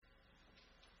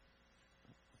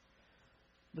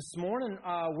This morning,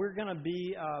 we're going to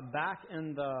be back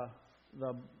in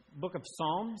the book of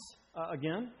Psalms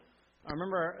again. I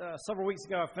remember several weeks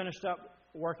ago, I finished up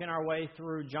working our way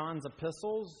through John's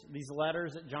epistles, these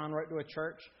letters that John wrote to a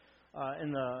church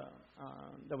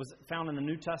that was found in the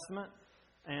New Testament.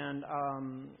 And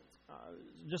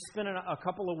just spending a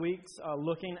couple of weeks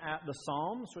looking at the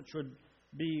Psalms, which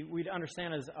we'd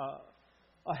understand as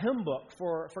a hymn book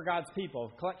for God's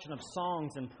people, a collection of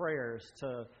songs and prayers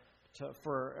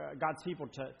for God's people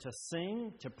to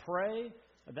sing, to pray,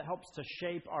 that helps to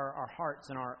shape our hearts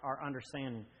and our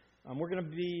understanding. We're going to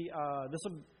be,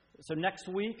 so next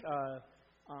week,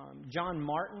 John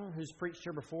Martin, who's preached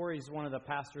here before, he's one of the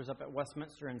pastors up at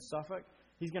Westminster in Suffolk.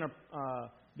 He's going to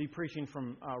be preaching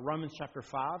from Romans chapter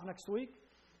 5 next week.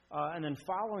 And then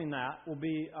following that will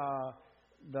be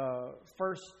the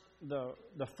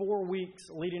 4 weeks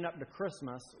leading up to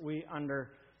Christmas. We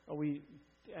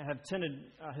have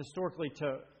tended historically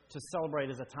to celebrate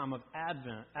as a time of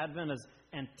Advent. Advent is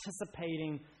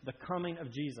anticipating the coming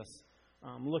of Jesus,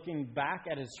 looking back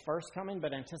at His first coming,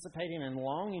 but anticipating and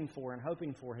longing for and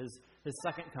hoping for His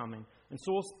second coming. And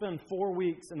so we'll spend 4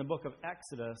 weeks in the book of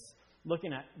Exodus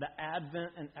looking at the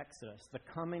Advent and Exodus, the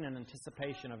coming and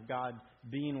anticipation of God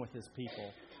being with His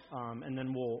people. And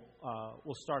then we'll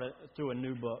start it through a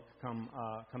new book come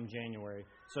January.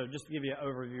 So just to give you an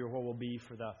overview of where we'll be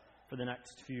for the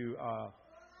next few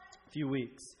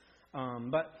weeks.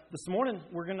 But this morning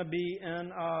we're going to be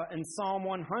in Psalm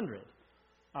 100.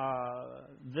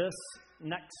 This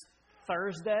next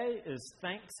Thursday is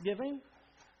Thanksgiving,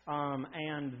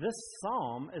 and this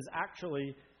psalm is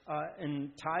actually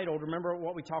entitled. Remember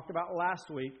what we talked about last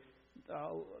week?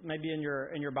 Maybe in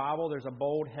your Bible, there's a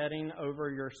bold heading over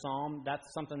your psalm. That's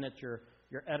something that your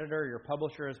editor, your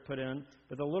publisher has put in.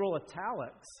 But the little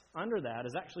italics under that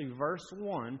is actually verse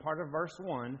 1, part of verse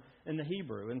 1 in the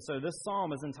Hebrew. And so this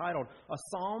psalm is entitled, A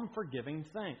Psalm for Giving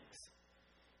Thanks.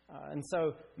 And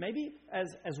so maybe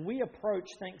as we approach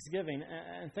Thanksgiving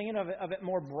and thinking of it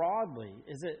more broadly,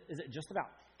 is it just about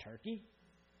turkey?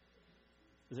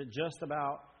 Is it just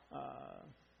about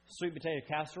sweet potato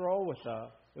casserole with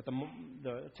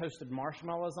the toasted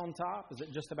marshmallows on top? Is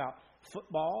it just about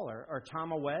football or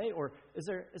time away? Or is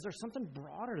there something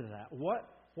broader to that?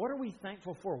 What are we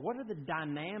thankful for? What are the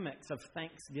dynamics of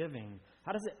Thanksgiving?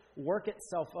 How does it work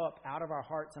itself up out of our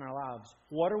hearts and our lives?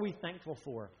 What are we thankful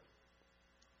for?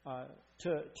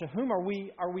 To whom are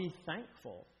we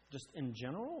thankful? Just in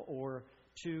general, or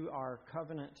to our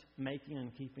covenant making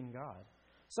and keeping God?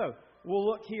 So we'll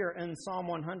look here in Psalm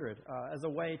 100 as a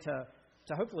way to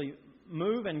hopefully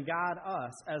move and guide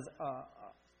us as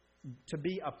to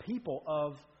be a people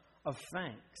of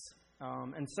thanks.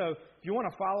 And so if you want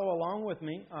to follow along with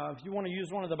me, if you want to use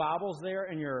one of the Bibles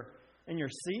there in your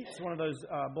seats, one of those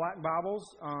black Bibles,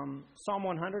 Psalm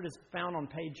 100 is found on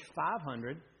page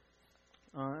 500.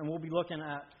 And we'll be looking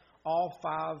at all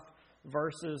 5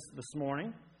 verses this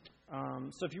morning.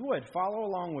 So if you would, follow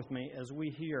along with me as we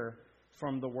hear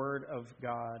from the Word of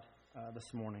God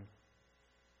this morning.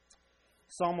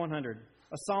 Psalm 100,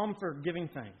 a psalm for giving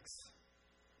thanks.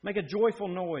 Make a joyful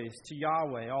noise to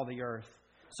Yahweh, all the earth.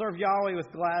 Serve Yahweh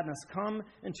with gladness. Come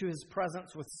into His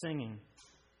presence with singing.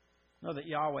 Know that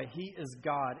Yahweh, He is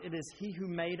God. It is He who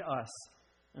made us,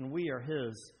 and we are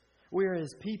His. We are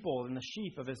His people and the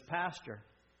sheep of His pasture.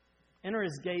 Enter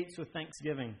His gates with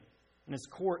thanksgiving and His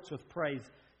courts with praise.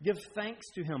 Give thanks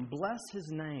to Him. Bless His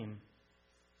name.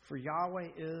 For Yahweh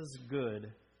is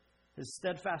good. His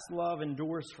steadfast love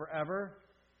endures forever,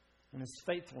 and His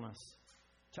faithfulness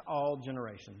to all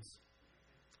generations.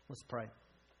 Let's pray.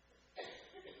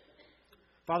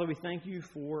 Father, we thank You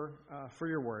for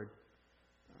Your word.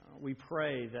 We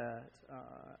pray that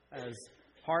as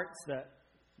hearts that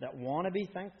want to be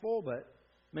thankful, but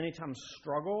many times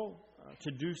struggle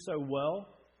to do so well,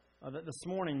 that this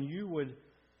morning You would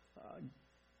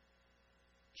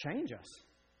change us,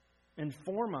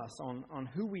 inform us on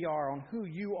who we are, on who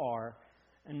You are,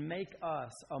 and make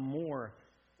us a more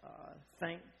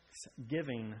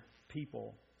thanksgiving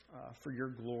people for Your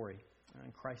glory.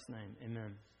 In Christ's name,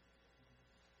 amen.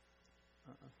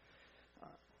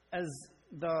 As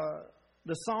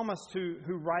the psalmist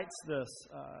who writes this,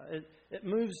 it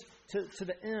moves to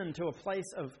the end, to a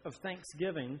place of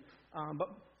thanksgiving.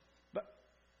 But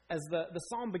as the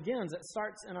psalm begins, it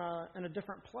starts in a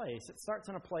different place. It starts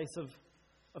in a place of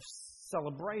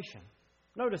celebration.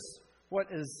 Notice what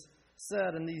is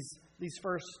said in these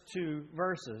first 2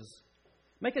 verses.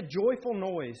 Make a joyful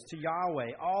noise to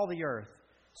Yahweh, all the earth.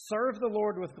 Serve the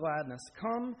Lord with gladness.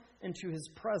 Come into His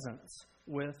presence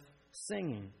with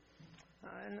singing.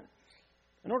 And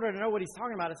in order to know what he's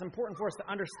talking about, it's important for us to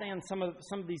understand some of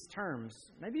these terms.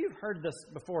 Maybe you've heard this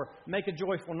before, make a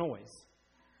joyful noise.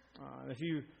 If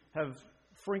you have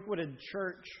frequented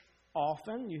church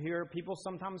often, you hear people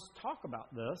sometimes talk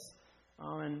about this.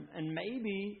 And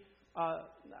maybe I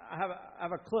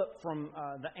have a clip from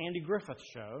the Andy Griffith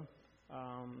Show.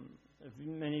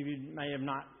 Many of you may have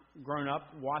not grown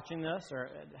up watching this or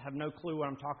have no clue what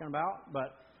I'm talking about,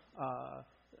 but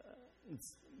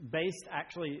it's based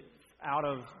actually out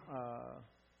of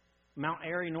Mount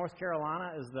Airy, North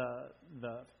Carolina, is the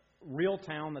real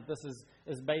town that this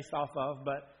is based off of.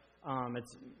 But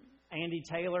it's Andy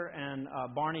Taylor and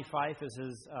Barney Fife is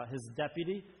his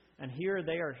deputy, and here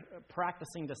they are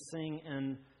practicing to sing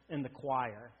in the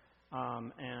choir,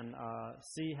 and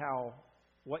see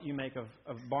what you make of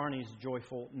Barney's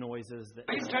joyful noises.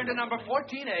 Please turn to number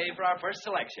 14A for our first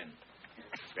selection.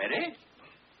 Ready?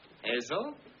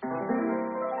 Hazel.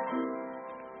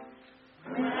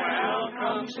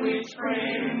 Welcome, sweet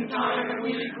springtime,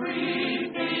 we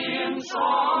greet thee in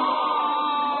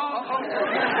song.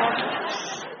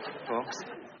 Folks,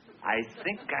 I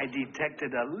think I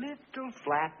detected a little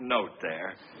flat note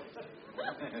there.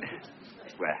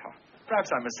 Well,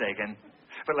 perhaps I'm mistaken,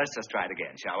 but let's just try it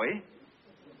again, shall we?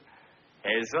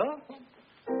 Hazel?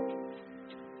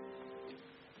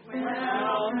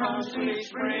 Welcome, sweet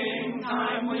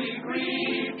springtime, we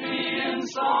greet thee in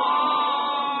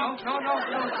song. No.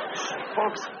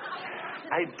 Folks,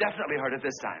 I definitely heard it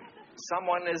this time.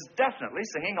 Someone is definitely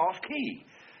singing off key.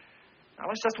 Now,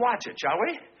 let's just watch it, shall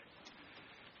we?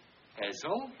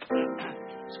 Hazel?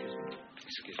 Excuse me.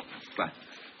 What?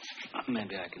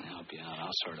 Maybe I can help you out.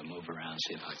 I'll sort of move around,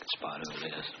 see if I can spot who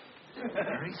it is.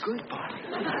 Very good, Barney.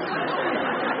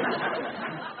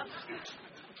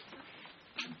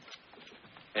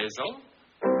 Hazel?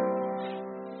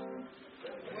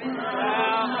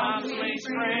 Welcome, sweet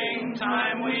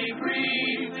springtime, we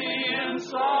greet thee in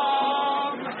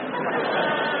song.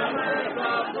 Murmurs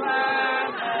of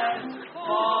gladness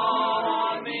fall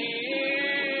on the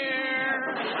ear.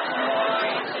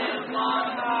 Voices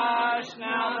long hushed,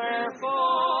 now their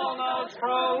full notes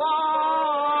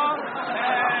prolong,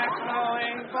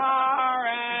 echoing far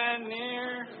and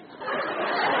near.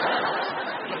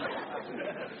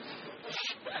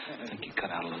 I think you cut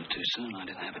out a little too soon. I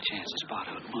didn't have a chance to spot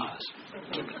who it was.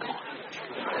 Keep it going.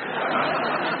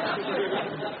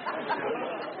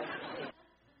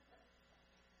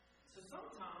 So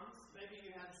sometimes, maybe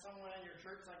you had someone in your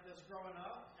church like this growing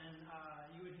up, and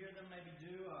you would hear them maybe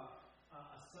do a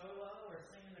solo or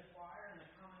sing in the choir, and the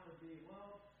comment would be,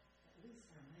 well, at least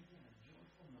they're making a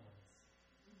joyful noise.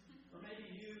 Or maybe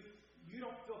you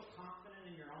don't feel confident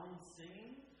in your own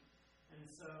singing, and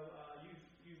so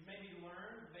you've maybe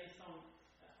learned based on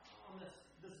this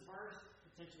verse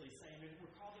potentially saying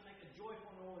we're called to make a joyful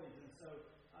noise, and so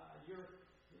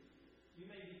you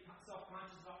may be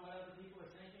self-conscious about what other people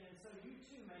are thinking, and so you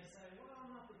too may say, well,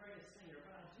 I'm not the greatest singer,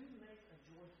 but I do make a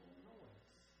joyful noise.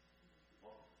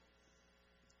 Well,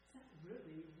 is that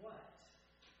really what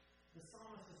the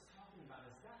psalmist is talking about?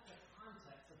 Is that the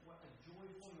context of what a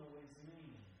joyful noise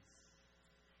means?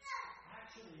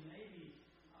 Actually, maybe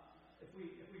if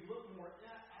we look more at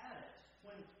it,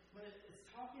 when it's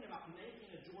talking about making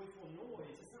a joyful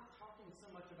noise, it's not talking so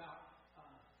much about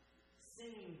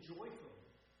singing joyfully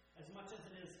as much as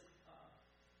it is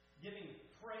giving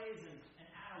praise and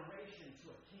adoration to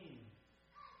a king,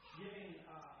 giving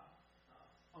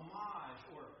homage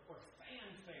or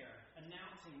fanfare,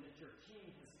 announcing that your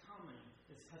king has come, that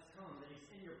he's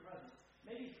in your presence.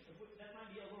 Maybe that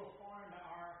might be a little foreign to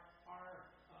our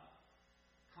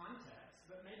context,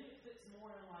 but maybe it fits more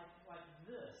in like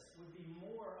this would be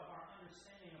more of our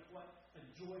understanding of what a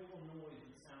joyful noise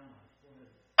would sound like. Go ahead.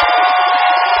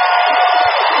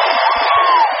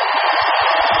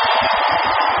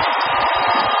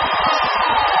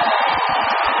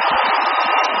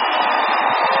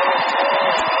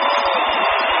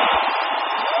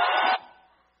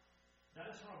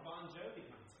 That is from a Bon Jovi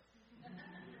concert.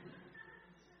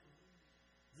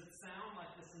 Does it sound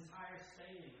like this entire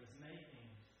stadium is making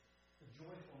a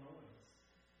joyful noise?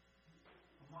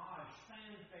 Homage,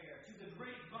 fanfare to the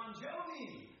great Bon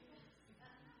Jovi.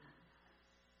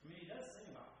 I mean, he does sing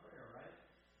about prayer, right?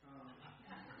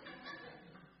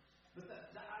 But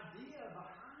the idea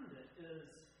behind it is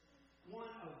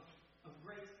one of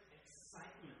great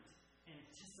excitement,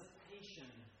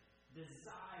 anticipation,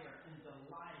 desire, and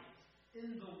delight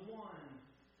in the one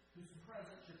whose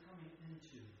presence you're coming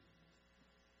into.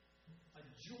 A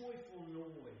joyful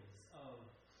noise of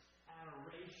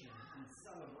adoration and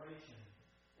celebration.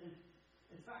 And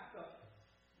in fact, as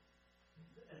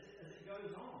it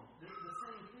goes on, the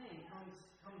same thing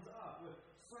comes up with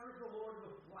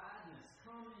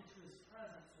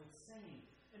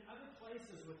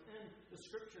places within the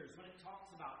Scriptures when it talks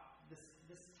about this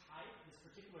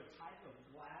particular type of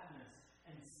gladness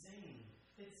and singing.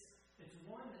 It's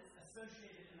one that's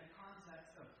associated in the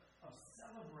context of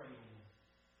celebrating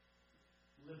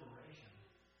liberation,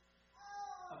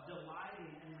 of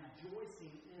delighting and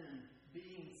rejoicing in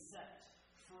being set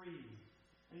free.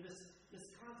 In this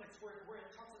context where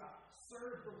it talks about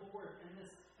serve the Lord and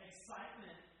this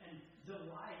excitement and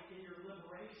delight in your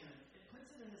liberation, it puts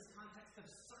it in this context of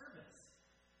service.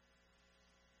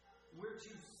 We're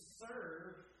to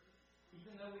serve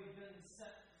even though we've been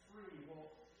set free.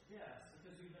 Well, yes,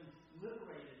 because we've been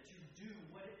liberated to do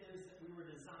what it is that we were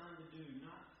designed to do,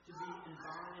 not to be in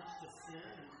bondage to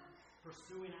sin and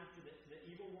pursuing after the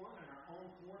evil one and our own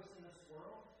course in this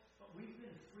world. But we've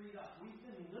been freed up. We've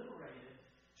been liberated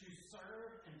to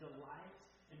serve and delight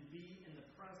and be in the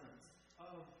presence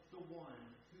of the one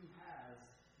who has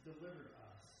delivered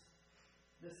us.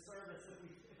 This service, if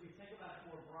we think about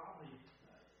it more broadly,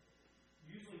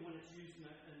 usually when it's used in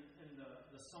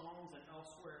the Psalms and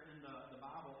elsewhere in the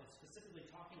Bible, it's specifically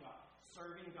talking about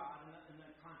serving God in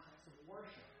the context of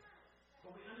worship.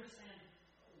 But we understand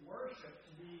worship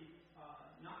to be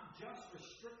not just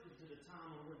restricted to the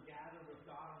time when we're gathered with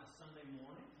God on a Sunday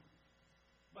morning,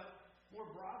 but more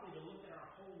broadly to look at our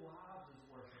whole lives as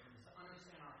worshipers, to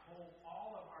understand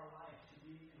all of our life to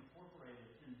be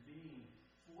incorporated in being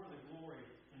for the glory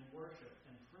and worship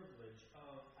and privilege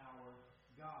of our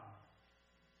God.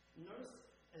 Notice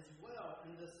as well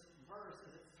in this verse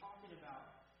as it's talking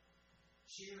about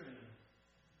cheering,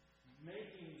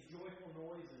 making joyful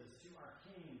noises to our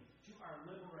King, to our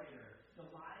Liberator,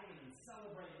 delighting and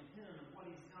celebrating Him and what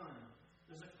He's done.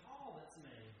 There's a call that's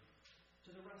made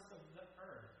to the rest of the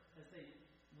earth as they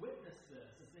witness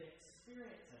this, as they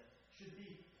experience it, should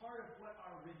be part of what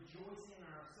our rejoicing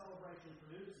and our celebration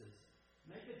produces.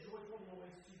 Make a joyful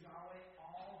noise to Yahweh,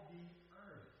 all the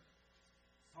earth.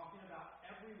 It's talking about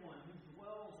everyone who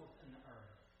dwells within the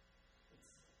earth.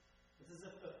 It's as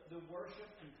if the worship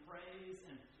and praise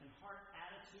and heart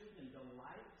attitude and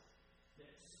delight, the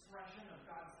expression of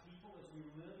God's people as we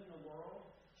live in the world,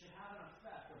 should have an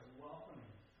effect of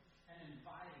welcoming and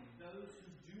inviting those who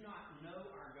do not know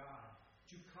our God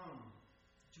to come,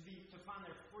 to find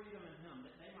their freedom in Him,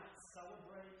 that they might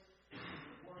celebrate and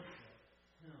worship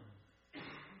Him.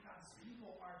 God's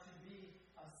people are to be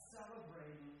a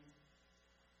celebrating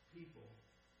people.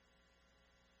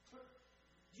 But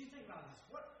do you think about this?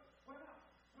 What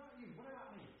about you? What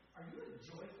about me? Are you a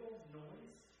joyful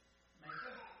noise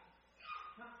maker?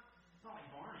 Not like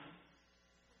Barney.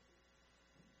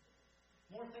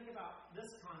 More think about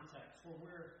this context where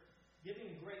we're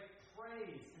giving great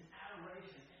praise and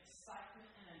adoration, excitement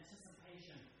and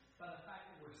anticipation by the fact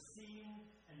that we're seeing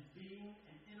and being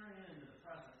and entering into the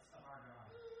presence of our God.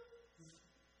 Is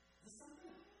this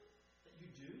something that you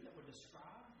do that would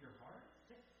describe your heart?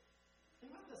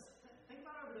 Think about this. Think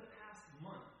about over the past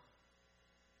month.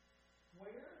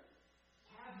 Where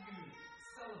have you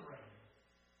celebrated?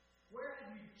 Where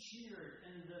have you cheered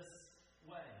in this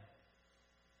way?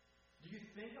 Do you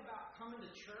think about coming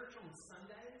to church on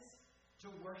Sundays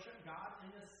to worship God in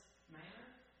this manner?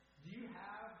 Do you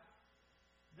have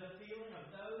the feeling of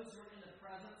those who are in the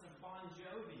presence of Bon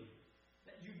Jovi,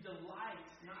 that you delight,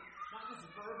 not just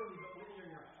verbally, but within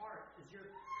your heart, as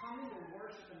you're coming to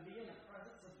worship and be in the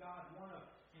presence of God, one of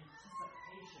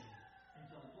anticipation and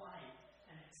delight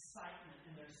and excitement,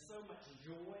 and there's so much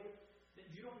joy that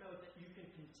you don't know that you can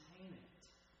contain it.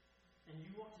 And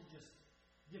you want to just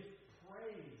give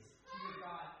praise to your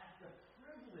God at the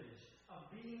privilege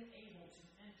of being able to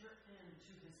enter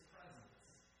into His presence.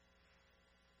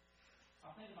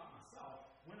 I'll think about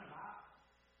myself.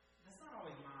 That's not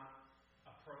always my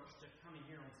approach to coming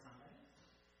here on Sundays.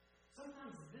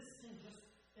 Sometimes this can just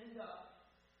end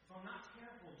up, if I'm not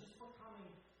careful, just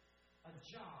becoming a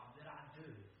job that I do.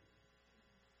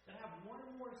 That I have one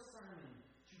more sermon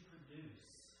to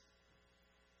produce.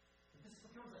 This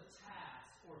becomes a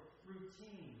task or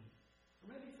routine. Or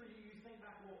maybe for you, you think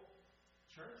back, well,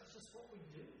 church is just what we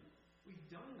do. We've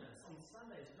done this on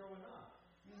Sundays growing up.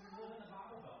 You live in the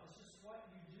Bible Belt. It's just what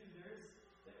you do.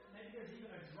 Maybe there's even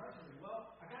a drudgery.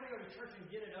 Well, I got to go to church and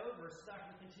get it over so I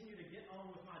can continue to get on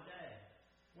with my day.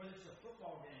 Whether it's a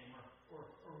football game or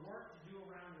work to do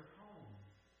around your home.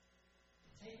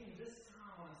 Taking this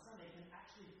time on a Sunday can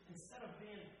actually, instead of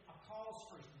being a cause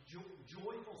for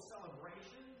joyful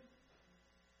celebration,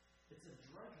 it's a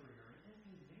drudgery or an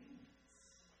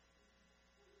inconvenience.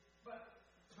 But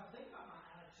if I think about my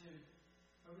attitude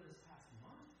over this past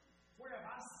month, where have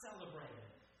I celebrated?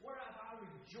 Where have I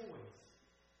rejoiced?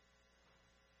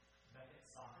 Back at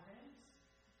soccer games?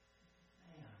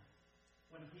 Man,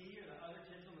 when he or the other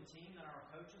kids on the opposing team that our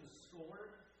coach has scored,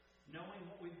 knowing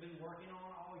what we've been working on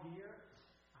all year,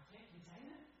 I can't contain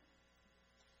it.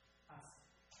 I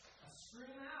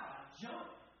scream out, I jump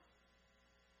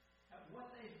at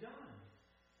what they've done.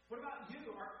 What about you?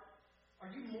 Are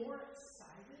you more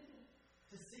excited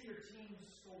to see your team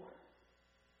score?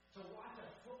 To watch a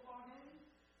football game?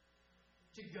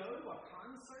 To go to a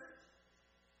concert?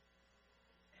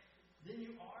 Than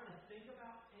you are to think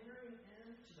about entering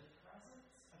into the presence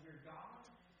of your God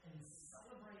and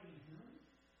celebrating Him?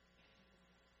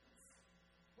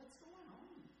 What's going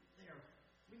on there?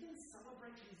 We can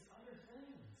celebrate these other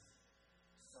things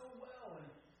so well, and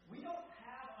we don't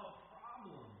have a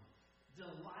problem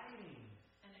delighting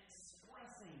and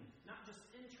expressing, not just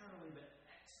internally but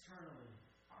externally,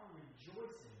 our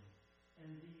rejoicing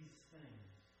in these things.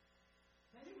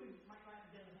 Maybe we might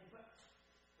begin to think, but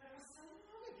that was so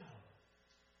long ago.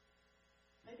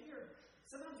 Maybe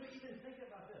sometimes we even think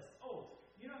about this. Oh,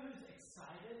 you know who's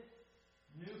excited?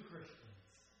 New Christians.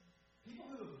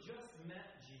 People who have just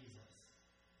met Jesus.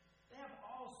 They have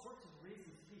all sorts of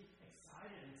reasons to be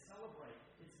excited and celebrate.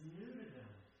 It's new to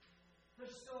them.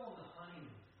 They're still on the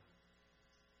honeymoon.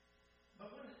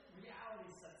 But when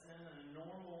reality sets in and the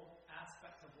normal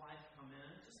aspects of life come in,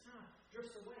 it just kind of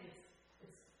drifts away.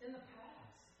 It's in the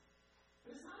past.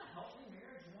 But it's not a healthy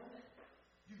marriage, one that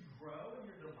you grow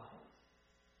in your delight.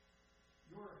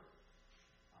 You're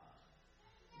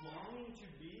longing to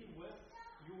be with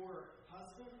your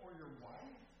husband or your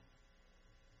wife.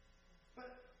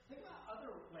 But think about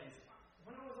other ways.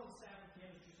 When I was on staff at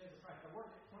Kansas Crusade of Christ, I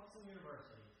worked at Clemson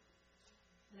University.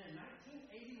 And in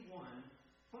 1981,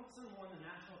 Clemson won the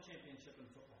national championship in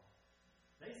football.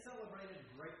 They celebrated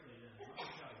greatly then, let me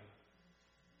tell you.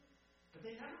 But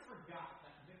they never forgot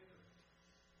that victory.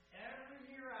 Every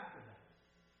year after that,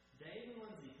 Dave and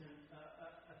Lindsay can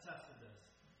attest to this.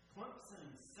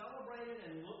 Clemson celebrated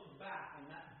and looked back on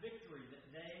that victory that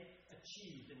they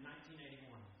achieved in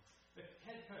 1981. The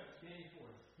head coach, Danny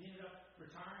Ford, he ended up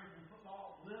retiring from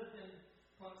football, lived in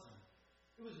Clemson.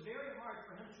 It was very hard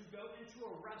for him to go into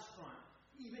a restaurant,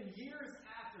 even years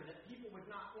after, that people would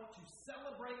not want to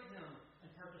celebrate him and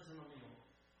purchase him a meal.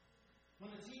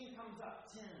 When the team comes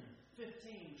up 10,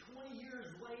 15, 20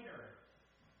 years later,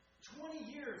 20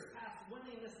 years past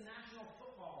winning this national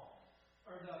football,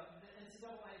 or the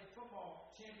NCAA football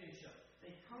championship,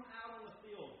 they come out on the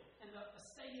field, and the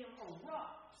stadium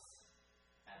erupts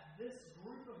at this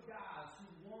group of guys who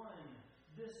won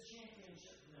this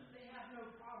championship for them. They have no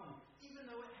problem, even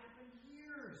though it happened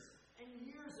years and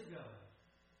years ago.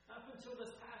 Up until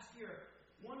this past year,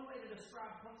 one way to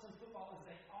describe Clemson football is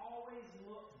they always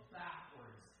look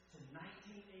backwards to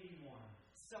 1981,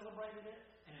 celebrated it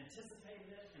and anticipated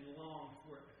it and longed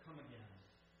for it to come again.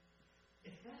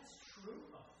 If that's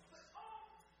true of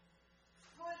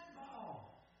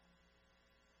football,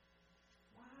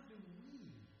 why do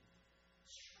we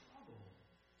struggle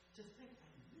to think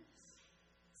of this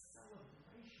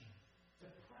celebration,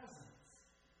 the presence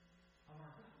of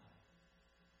our God?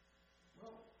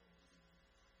 Well,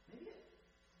 maybe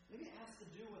it has to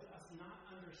do with us not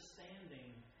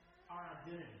understanding our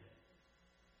identity,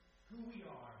 who we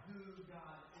are, who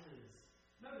God is.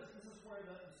 Notice this is where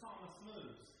the psalmist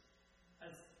moves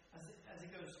as he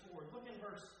goes forward. Look in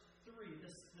verse 3,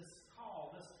 this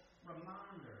call, this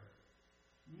reminder.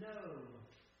 Know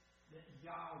that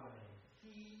Yahweh,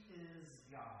 He is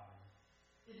God.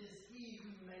 It is He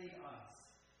who made us,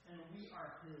 and we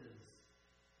are His.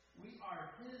 We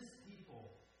are His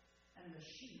people and the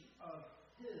sheep of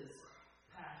His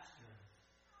pasture.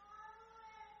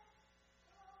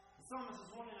 The psalmist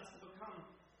is wanting us to become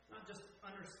not just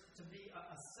to be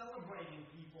a celebrating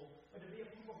people, but to be a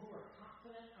people who are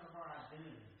confident of our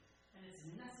identity. And it's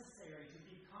necessary to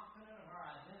be confident of our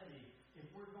identity if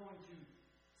we're going to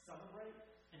celebrate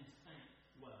and think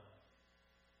well.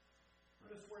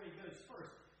 Notice where he goes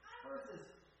first. First is,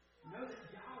 know that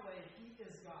Yahweh, He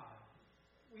is God.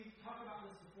 We've talked about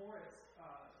this before.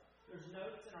 There's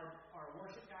notes in our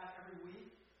worship guide every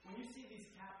week. When you see these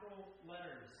capital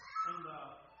letters in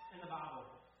the Bible,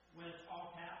 when it's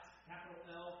all caps, capital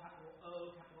L, capital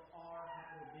O, capital R,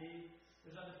 capital D.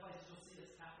 There's other places you'll see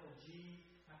it's capital G,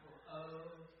 capital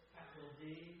O, capital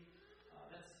D.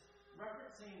 That's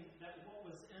referencing that what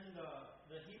was in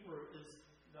the Hebrew is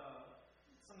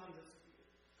sometimes it's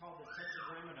called the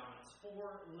Tetragrammaton. It's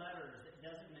 4 letters that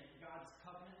designate God's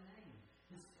covenant name,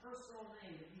 His personal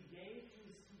name that He gave to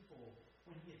His people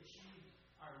when He achieved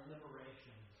our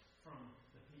liberation from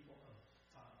the people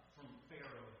from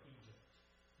Pharaoh of Egypt.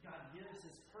 God gives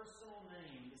His personal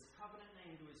name, His covenant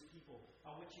name to His people,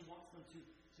 by which He wants them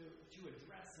to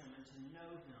address Him and to know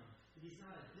Him. That He's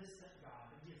not a distant God,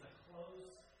 but He is a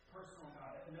close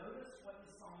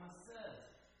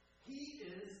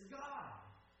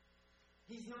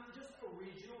He's not just a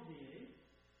regional deity.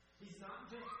 He's not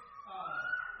just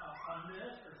a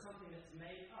myth or something that's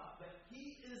made up. But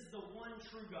He is the one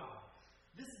true God.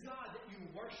 This God that you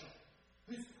worship,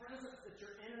 whose presence that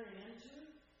you're entering into,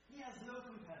 He has no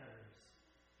competitors.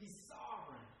 He's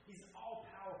sovereign. He's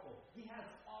all-powerful. He has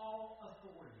all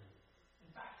authority.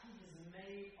 In fact, He has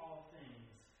made all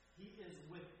things. He is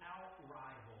without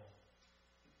rival.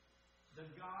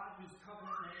 The God whose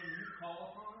covenant name you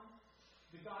call upon,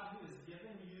 the God who has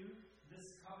given you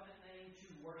this covenant name to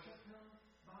worship Him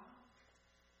by,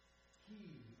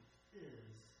 He is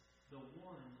the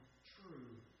one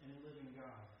true and living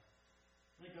God.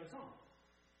 And it goes on.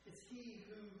 It's He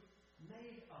who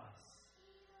made us.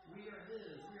 We are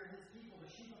His. We are His people, the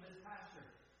sheep of His pasture.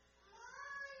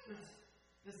 There's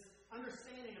this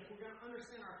understanding, if we're going to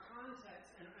understand our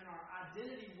context and our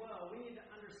identity well, we need to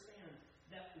understand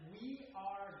that we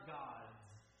are God's.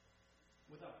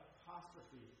 With an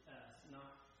apostrophe S,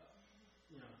 not,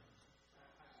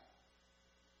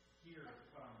 hear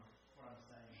what I'm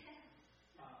saying.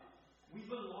 We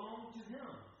belong to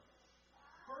Him.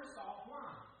 First off,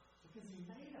 why? Because He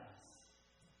made us.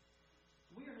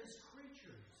 We are His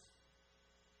creatures.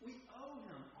 We owe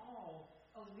Him all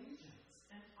allegiance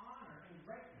and honor and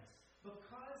greatness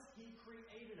because He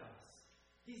created us.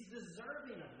 He's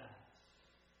deserving of that.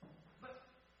 But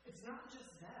it's not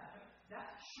just that.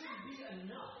 That should be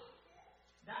enough.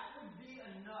 That would be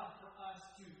enough for us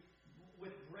to,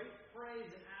 with great praise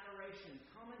and adoration,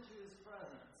 come into His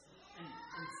presence and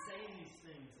say these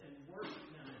things and worship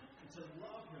Him and to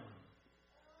love Him.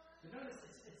 But notice,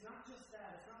 it's not just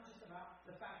that. It's not just about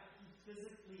the fact that He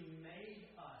physically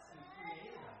made us and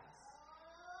created us.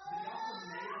 But He also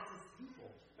made us His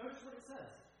people. Notice what it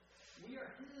says. We are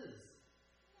His.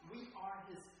 We are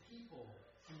His people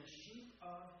and the sheep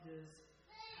of His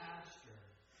pasture.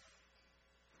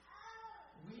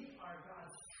 We are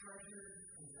God's treasured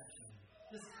possession.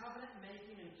 This covenant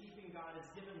making and keeping God has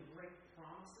given great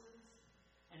promises,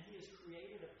 and He has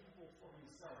created a people for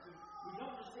Himself. We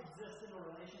don't just exist in a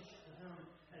relationship with Him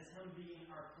as Him being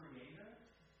our Creator,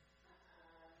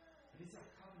 but He's our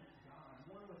covenant God,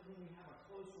 one with whom we have a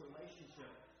close relationship.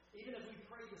 Even as we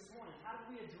prayed this morning, how did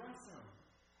we address Him?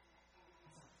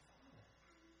 As our Father.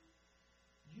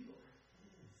 You are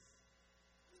His.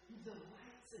 He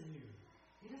delights in you.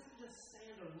 He doesn't just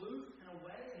stand aloof and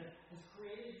away and has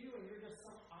created you and you're just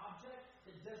some object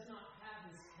that does not have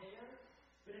His care.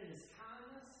 But in His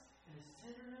kindness and His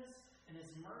tenderness and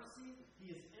His mercy, He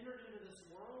has entered into this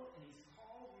world and He's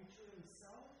called you to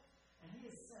Himself. And He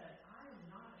has said, I am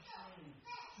not ashamed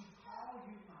to call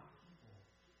you my people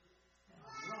that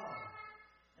I love,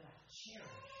 that I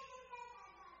cherish.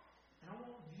 And I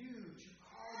want you to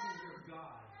call me your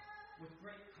God with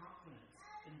great confidence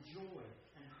and joy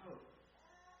and hope.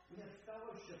 We have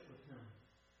fellowship with Him.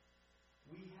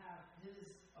 We have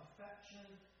His affection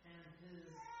and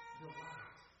His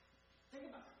delight.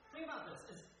 Think about this.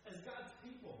 As God's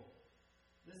people,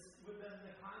 this within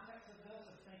the context of this,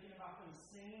 of thinking about them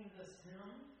singing this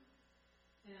hymn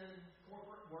in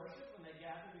corporate worship when they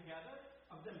gather together,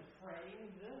 of them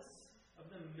praying this, of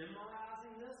them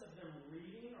memorizing this, of them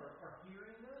reading or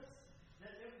hearing this,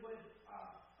 that it would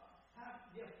have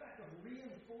the effect of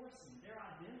reinforcing their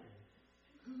identity.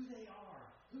 Who they are,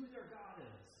 who their God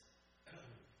is.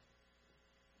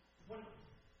 When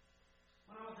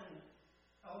I was in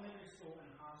elementary school and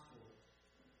high school,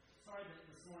 sorry that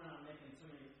this morning I'm making so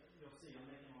many, you'll see I'm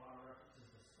making a lot of references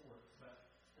to sports,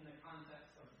 but in the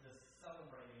context of this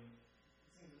celebrating,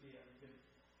 it seems to be a good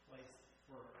place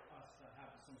for us to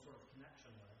have some sort of connection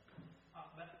with.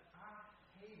 But I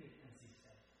hated NC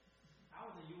State. I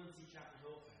was a UNC Chapel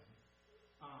Hill fan.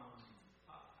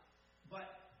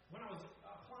 But when I was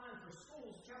applying for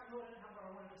schools, Chapel Hill didn't have what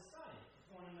I wanted to study. I was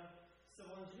going into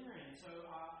civil engineering. So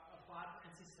I applied for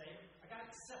NC State. I got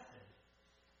accepted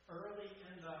early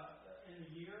in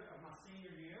the year of my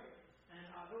senior year. And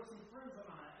there were some friends of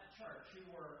mine at church who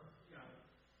were,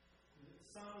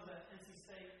 son was an NC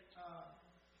State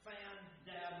fan,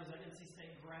 dad was an NC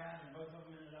State grad, and both of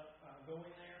them ended up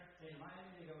going there. They invited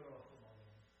me to go to a football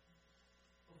game.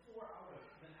 Before, I would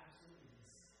have been absolutely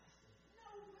disgusted.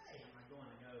 No way am I going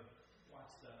to go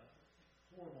watch the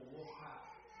horrible Wolfpack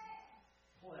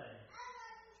play.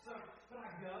 But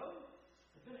I go.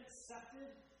 I've been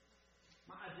accepted.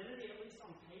 My identity, at least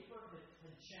on paper,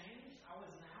 had changed. I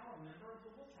was now a member of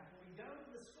the Wolfpack. And we go to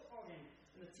this football game,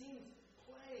 and the teams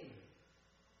play.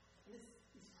 And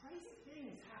these crazy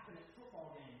things happen at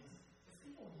football games as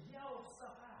people yell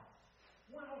stuff out.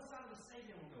 One side of the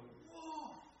stadium will go,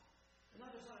 whoa!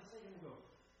 Another side of the stadium will go,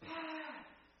 Pat!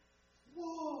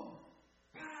 Whoa!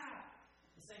 Pat!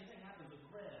 The same thing happens with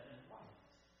red and white.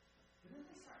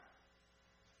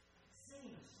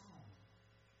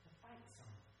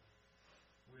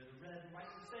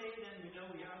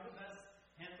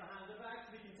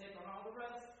 the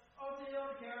rest. OTO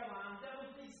to Caroline,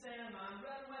 Devils beat Sandline,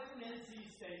 Red and White from NC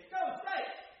State. Go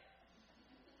State!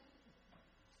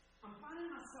 I'm finding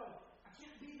myself, I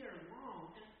can't be there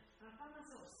long, and I find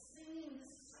myself singing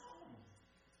this song.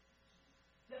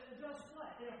 That does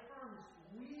what? It affirms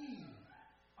we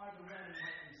are the red and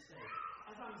white from State.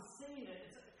 As I'm singing it,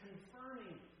 it's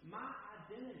confirming my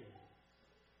identity.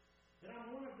 That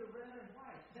I'm one of the red and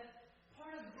white. That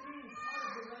part of being part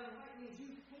of the red and white means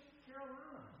you hate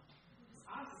Carolina.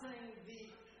 I sang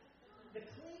the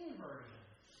clean version.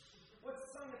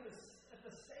 What's sung at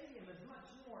the stadium is much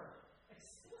more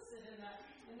explicit in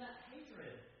that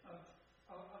hatred of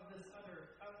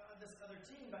this other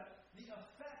team. But the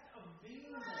effect of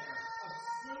being there, of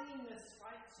singing this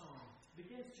fight song,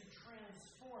 begins to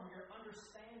transform your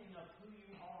understanding of who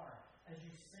you are as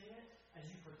you sing it, as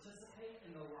you participate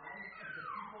in the life of the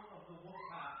people of the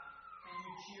Wolfpack, and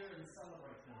you cheer and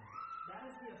celebrate them. That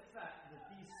is the effect that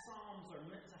these psalms are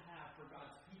meant to have for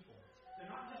God's people. They're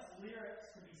not just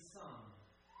lyrics to be sung,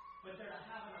 but they're to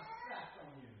have an effect on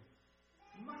you.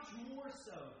 Much more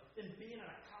so than being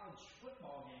at a college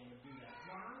football game would do that.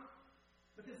 Why?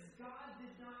 Because God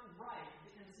did not write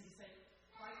the NC State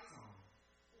fight song.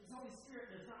 His Holy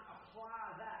Spirit does not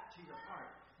apply that to your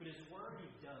heart, but His Word He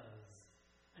does.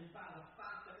 And by the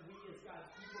fact that we as God's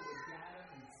people would gather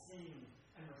and sing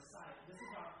and recite, this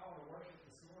is our call to worship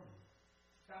this morning.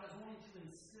 God is wanting to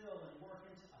instill and work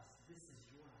into us. This is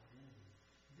your identity.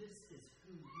 This is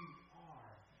who you are.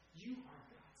 You are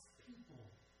God's people.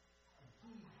 And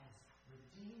He has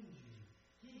redeemed you.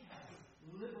 He has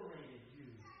liberated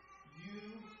you.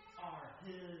 You are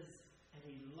His, and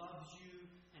He loves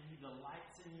you, and He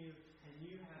delights in you, and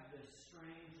you have this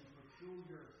strange and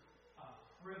peculiar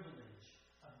privilege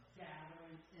of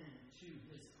gathering into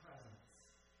His presence.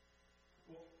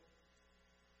 Well,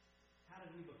 how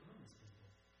did we become His people?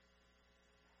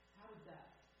 How did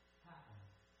that happen?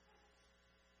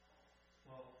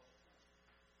 Well,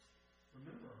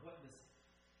 remember what this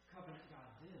covenant God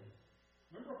did.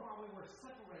 Remember why we were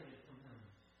separated from Him.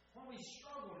 Why we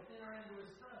struggled to enter into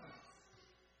His presence.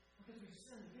 Because we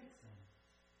sinned against Him.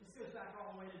 This goes back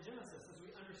all the way to Genesis as we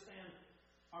understand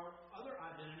our other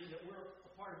identity, that we're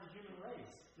a part of the human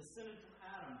race, descended from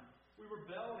Adam. We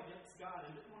rebelled against God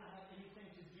and didn't want to have anything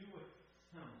to do with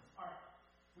Him.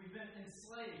 We've been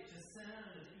enslaved to sin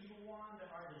and to the evil one, to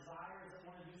our desires that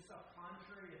want to do stuff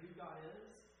contrary to who God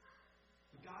is.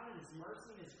 But God in His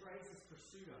mercy and His grace has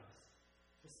pursued us,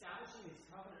 establishing these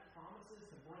covenant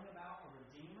promises to bring about a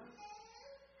Redeemer,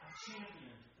 a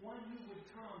champion, one who would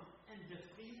come and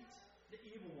defeat the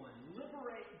evil one,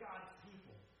 liberate God's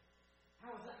people.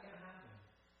 How is that going to happen?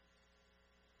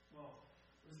 Well,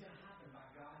 it was going to happen by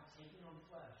God taking on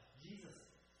flesh. Jesus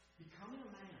becoming a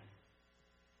man,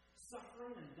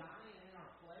 suffering and dying in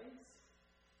our place,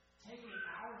 taking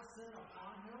our sin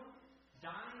upon Him,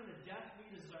 dying the death we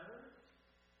deserve,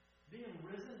 being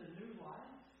risen to new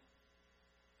life,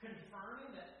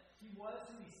 confirming that He was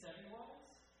who He said He was,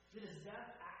 that His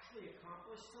death actually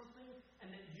accomplished something,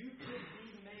 and that you could be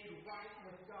made right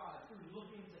with God through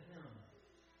looking to Him.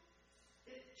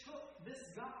 It took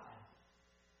this God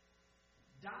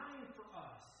dying for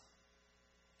us,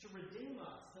 to redeem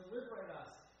us, to liberate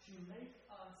us, to make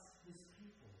us His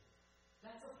people.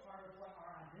 That's a part of what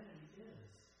our identity is.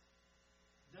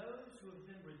 Those who have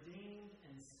been redeemed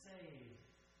and saved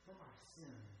from our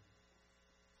sin,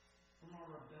 from our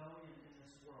rebellion in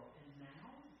this world. And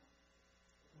now,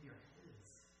 we are His.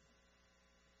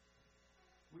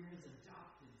 We are His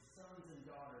adopted sons and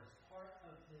daughters, part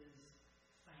of His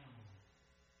family.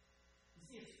 You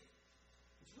see,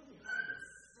 it's really hard to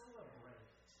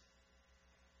celebrate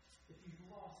if you've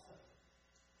lost the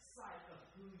sight of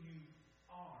who you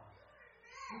are,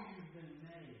 who you've been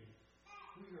made,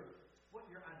 what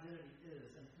your identity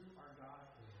is, and who our God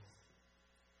is.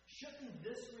 Shouldn't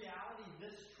this reality,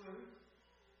 this truth,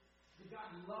 that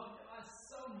God loved us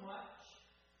so much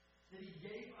that He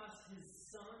gave us His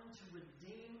Son to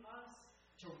redeem us,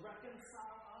 to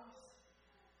reconcile us,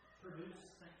 produce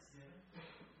thanksgiving,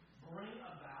 bring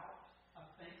about a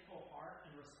thankful heart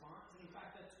and response? And in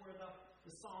fact, that's where the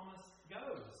psalmist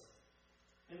goes.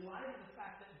 In light of the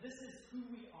fact that this is who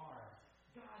we are,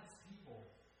 God's people.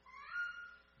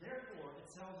 Therefore, it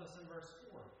tells us in verse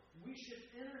 4, we should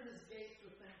enter His gates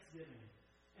with thanksgiving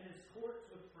and His courts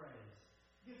with praise.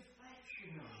 Give thanks to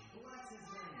Him. Bless His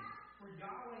name. For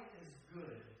Yahweh is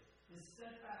good. His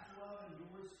steadfast love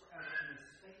endures forever, and His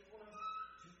faithfulness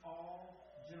to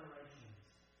all generations.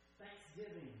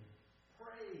 Thanksgiving.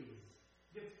 Praise.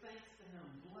 Give thanks to Him.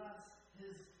 Bless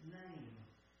His name.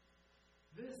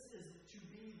 This is to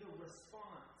be the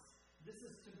response. This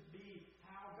is to be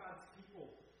how God's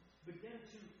people begin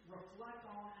to reflect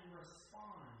on and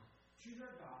respond to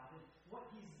their God and what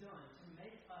He's done to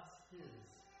make us His,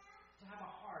 to have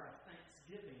a heart of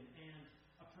thanksgiving and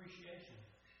appreciation.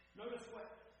 Notice what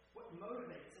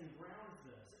motivates and grounds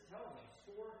this. It tells us,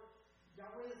 for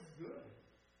Yahweh is good.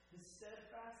 His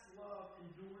steadfast love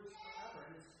endures forever,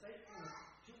 and His faithfulness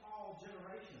to all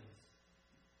generations.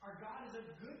 Our God is a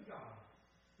good God.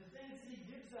 The things He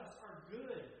gives us are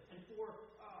good and for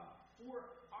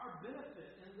our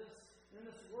benefit in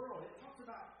this world. It talks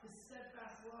about His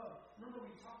steadfast love. Remember,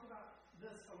 we talked about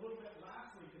this a little bit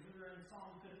last week as we were in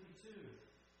Psalm 52.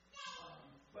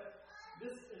 But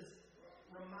this is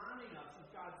reminding us of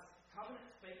God's covenant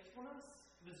faithfulness,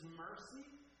 of His mercy,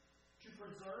 to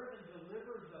preserve and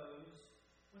deliver those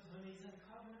with whom He's in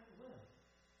covenant with.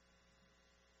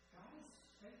 God is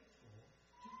faithful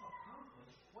to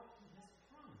accomplish what He has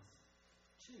promised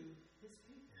to His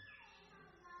people.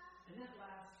 And that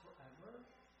lasts forever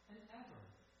and ever.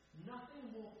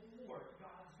 Nothing will thwart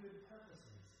God's good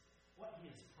purposes. What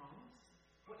He has promised,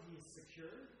 what He has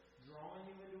secured, drawing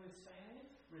you into His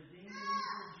family, redeeming you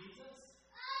through Jesus,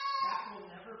 that will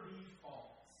never be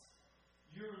false.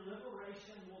 Your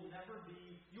liberation will never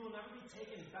be, you will never be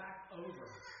taken back over.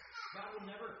 God will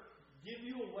never give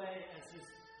you away as His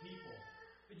people.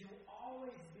 But you will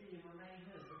always be and remain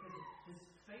His because His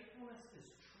faithfulness is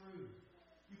true.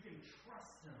 You can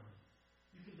trust Him.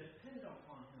 You can depend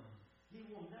upon Him. He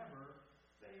will never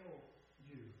fail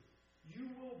you.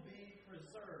 You will be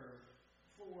preserved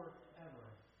forever.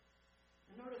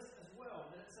 And notice as well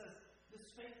that it says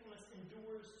this faithfulness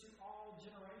endures to all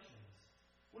generations.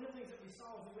 One of the things that we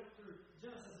saw as we went through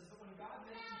Genesis is that when God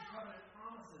makes these covenant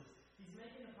promises, He's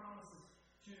making the promises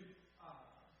to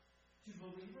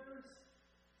believers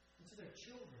and to their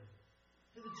children,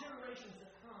 to the generations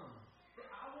that come, that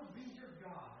I will be your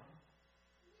God,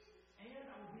 and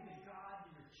I will be the God to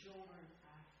your children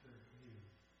after you.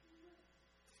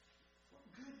 What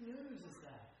good news is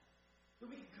that?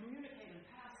 That we can communicate and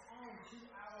pass on to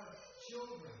our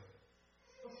children.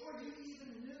 Before you even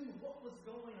knew what was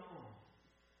going on,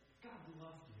 God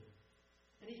loved you.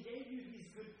 And He gave you these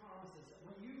good promises that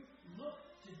when you look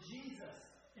to Jesus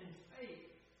in faith,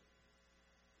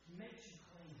 He makes you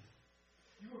clean.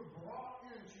 You were brought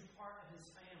into part of His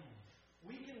family.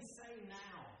 We can say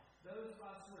now, those of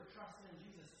us who are trusting in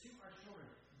Jesus, to our children,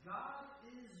 God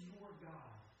is your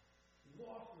God.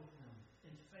 Walk with Him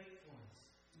in faithfulness,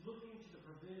 looking to the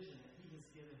provision that He has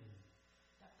given you.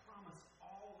 That promise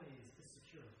always is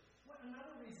secure. What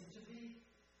another reason to be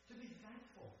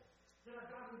thankful that our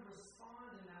God would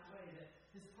respond in that way, that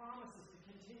His promises to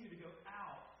continue to go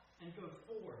out and go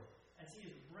forward as He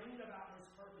is bringing about His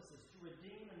purposes to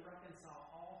redeem and reconcile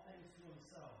all things to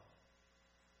Himself.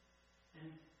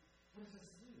 And what does this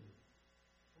do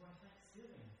for our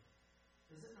thanksgiving?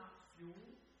 Does it not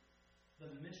fuel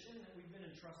the mission that we've been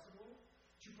entrusted with?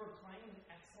 To proclaim the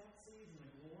excellencies and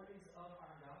the glories of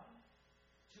our God?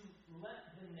 To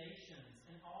let the nations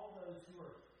and all those who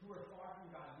are far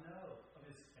from God know of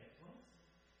His faithfulness,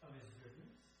 of His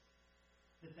goodness,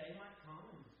 that they might come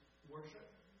and worship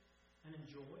and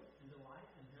enjoy and delight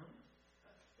in Him?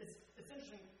 It's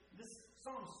interesting. This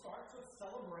psalm starts with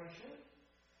celebration,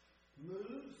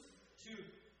 moves to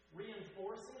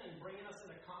reinforcing and bringing us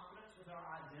into confidence with our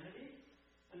identity,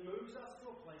 and moves us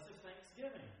to a place of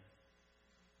thanksgiving.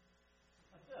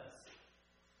 Like this.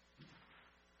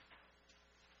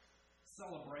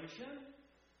 Celebration,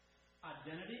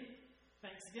 identity,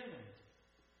 thanksgiving.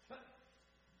 But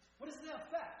what is the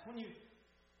effect when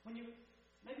you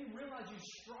maybe realize you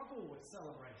struggle with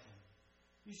celebration?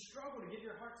 You struggle to give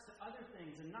your hearts to other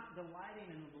things and not delighting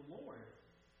in the Lord.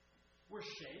 We're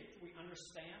shaped. We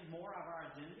understand more of our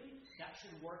identity. That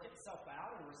should work itself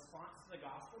out in response to the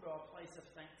gospel to a place of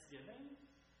thanksgiving.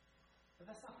 But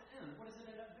that's not the end. What does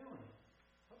it end up doing?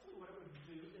 Hopefully what it would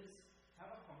do is have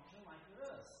a function like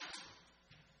this.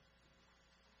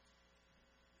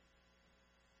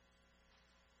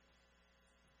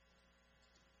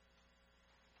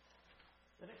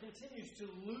 That it continues to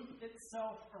loop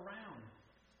itself around.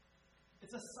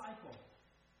 It's a cycle.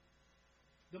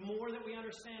 The more that we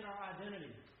understand our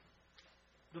identity,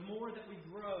 the more that we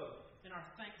grow in our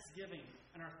thanksgiving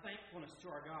and our thankfulness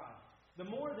to our God. The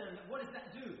more then, what does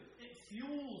that do? It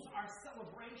fuels our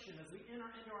celebration as we enter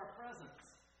into our presence.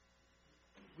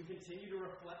 We continue to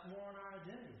reflect more on our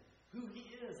identity. Who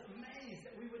He is. Amazed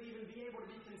that we would even be able to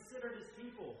be considered His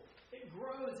people. It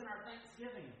grows in our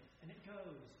thanksgiving. And it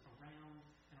goes around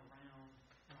and around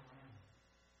and around.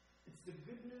 It's the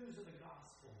good news of the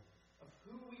gospel of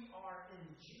who we are in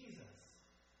Jesus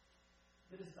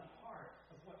that is the heart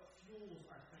of what fuels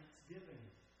our thanksgiving,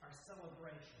 our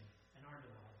celebration, and our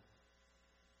delight.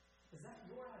 Is that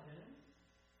your identity?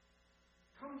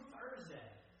 Come Thursday,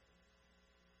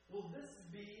 will this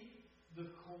be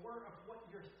the core of what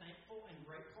you're thankful and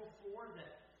grateful for?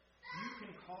 That you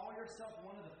can call yourself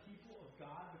one of the people of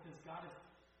God because God has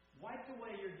wiped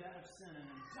away your debt of sin and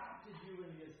adopted you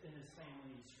in His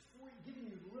family. He's giving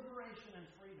you liberation and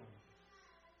freedom.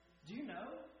 Do you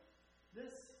know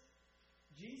this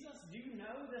Jesus? Do you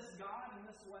know this God in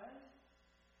this way?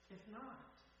 If not,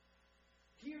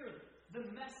 hear the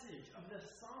message of this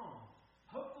song.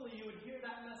 Hopefully you would hear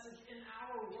that message in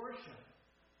our worship.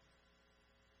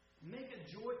 Make a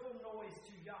joyful noise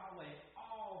to Yahweh,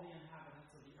 all the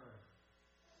inhabitants of the earth.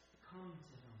 Come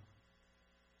to Him.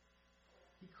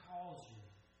 He calls you.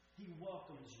 He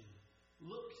welcomes you.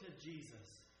 Look to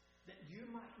Jesus, that you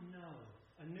might know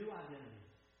a new identity,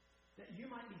 that you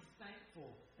might be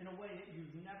thankful in a way that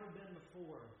you've never been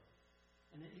before,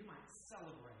 and that you might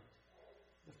celebrate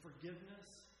the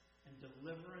forgiveness and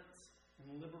deliverance and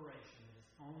liberation that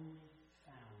is only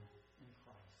found in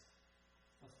Christ.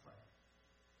 Let's pray.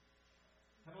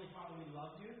 Heavenly Father, we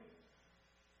love you.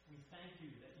 We thank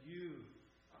you that you,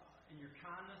 in your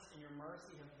kindness and your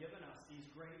mercy, have given us these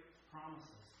great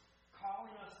promises,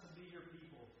 calling us to be your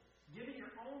people, giving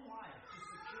your own life to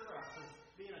secure us as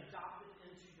being adopted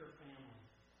into your family.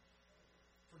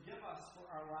 Forgive us for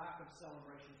our lack of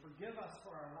celebration. Forgive us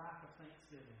for our lack of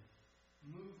thanksgiving.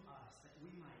 Move us that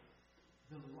we might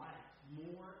delight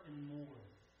more and more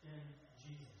in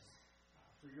Jesus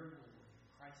for your glory. In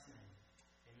Christ's name.